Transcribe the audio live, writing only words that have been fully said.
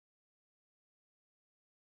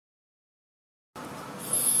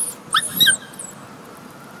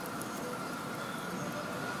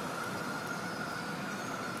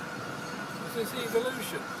this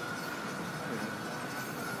evolution.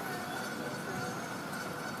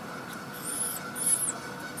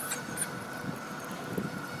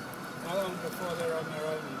 How long before they're on their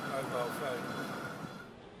own mobile phone?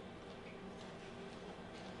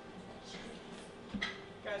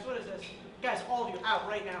 Guys, what is this? Guys, all of you out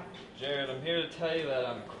right now. Jared, I'm here to tell you that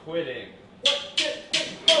I'm quitting. What?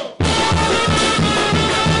 Go!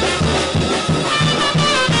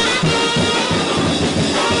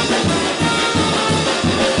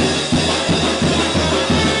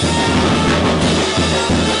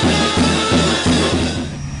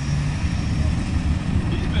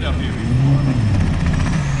 He's been up here before.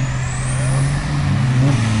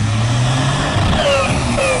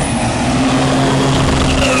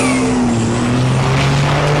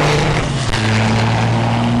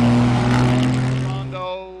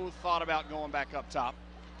 Rondo thought about going back up top.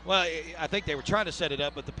 Well, I think they were trying to set it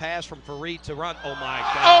up, but the pass from Faried to Rondo. Oh my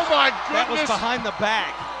God! Oh my goodness! That was behind the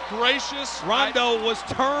back. Gracious. Rondo was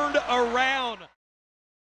turned around.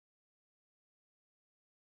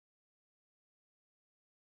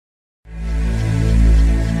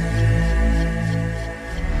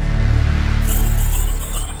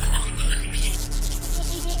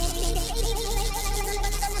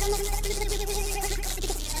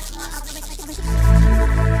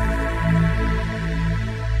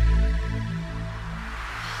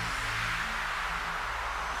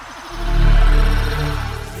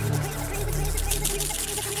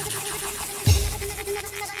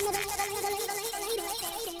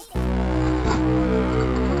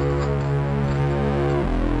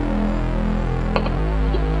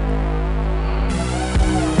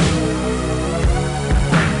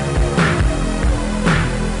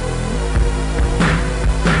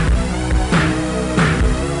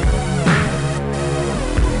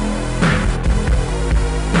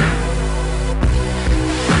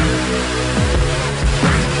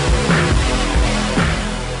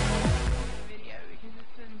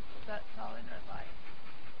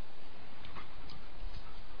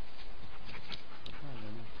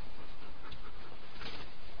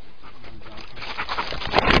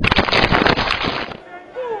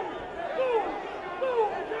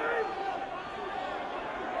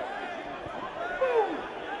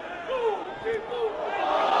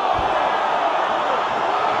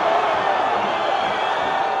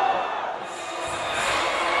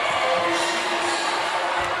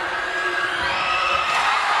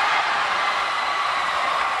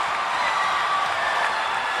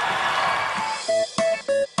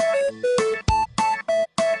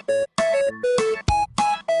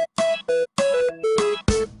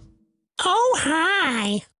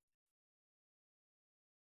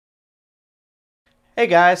 Hey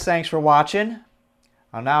guys, thanks for watching.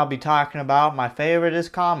 I'll now be talking about my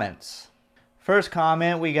favoriteest comments. First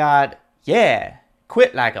comment we got, yeah,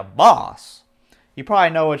 quit like a boss. You probably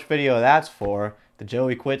know which video that's for. The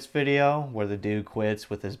Joey Quits video, where the dude quits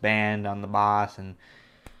with his band on the boss. And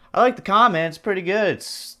I like the comment, it's pretty good.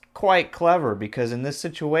 It's quite clever because in this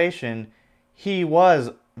situation, he was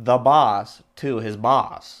the boss to his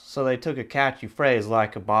boss. So they took a catchy phrase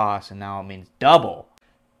like a boss and now it means double.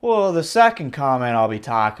 Well, the second comment I'll be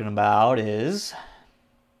talking about is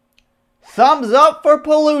thumbs up for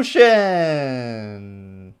pollution.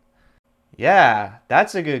 Yeah,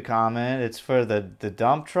 that's a good comment. It's for the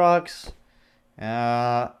dump trucks.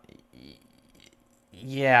 Yeah,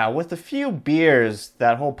 with a few beers,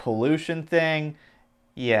 that whole pollution thing,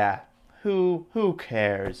 yeah, who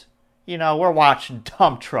cares? You know, we're watching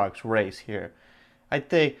dump trucks race here. I'd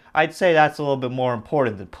say that's a little bit more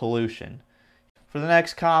important than pollution. For the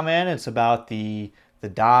next comment, it's about the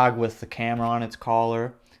dog with the camera on its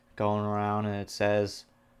collar going around, and it says,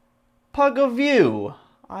 Pug POV.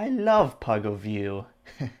 I love Pug POV.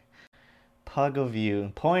 Pug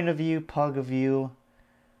POV. Point of view, Pug POV.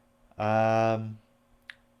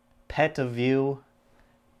 Pet of view.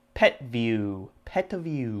 Pet view. Pet of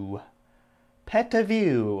view. Pet of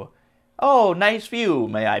view. Oh, nice view.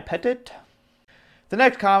 May I pet it? The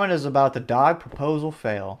next comment is about the dog proposal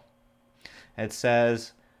fail. It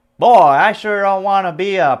says, boy, I sure don't want to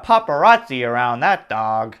be a paparazzi around that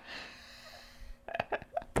dog.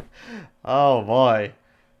 Oh boy.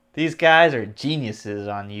 These guys are geniuses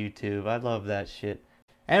on YouTube. I love that shit.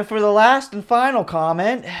 And for the last and final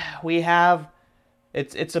comment, we have,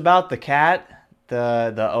 it's about the cat,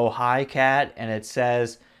 the Oh Hi cat, and it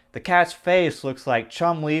says, the cat's face looks like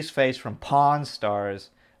Chum-Lee's face from Pawn Stars.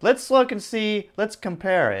 Let's look and see, let's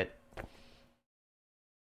compare it.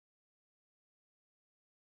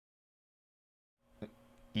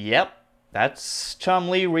 Yep, that's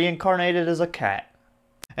Chum-Lee reincarnated as a cat.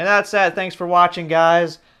 And that's that. Thanks for watching,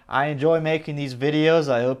 guys. I enjoy making these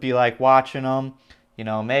videos. I hope you like watching them. You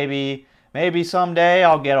know, maybe someday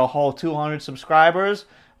I'll get a whole 200 subscribers.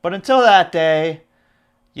 But until that day,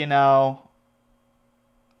 you know,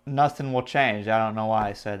 nothing will change. I don't know why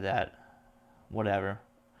I said that. Whatever.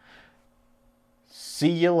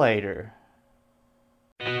 See you later.